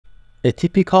A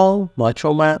typical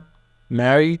macho man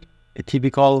married a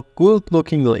typical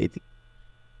good-looking lady,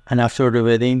 and after the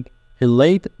wedding, he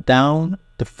laid down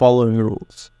the following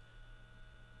rules.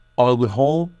 I'll be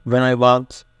home when I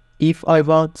want, if I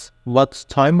want, what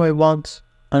time I want,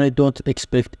 and I don't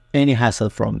expect any hassle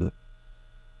from you.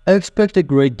 I expect a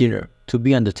great dinner to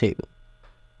be on the table,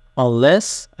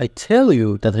 unless I tell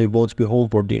you that I won't be home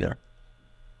for dinner.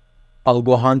 I'll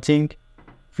go hunting,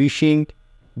 fishing,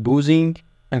 boozing,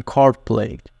 and card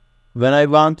playing when I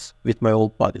want with my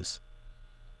old buddies.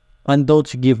 And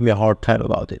don't give me a hard time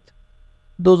about it.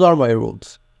 Those are my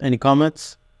rules. Any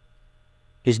comments?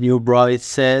 His new bride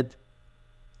said,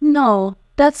 No,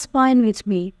 that's fine with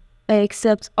me. I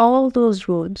accept all those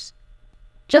rules.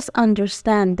 Just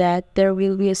understand that there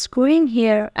will be a screen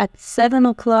here at 7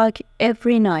 o'clock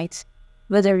every night,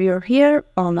 whether you're here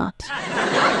or not.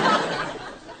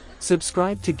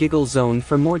 Subscribe to Giggle Zone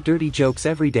for more dirty jokes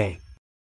every day.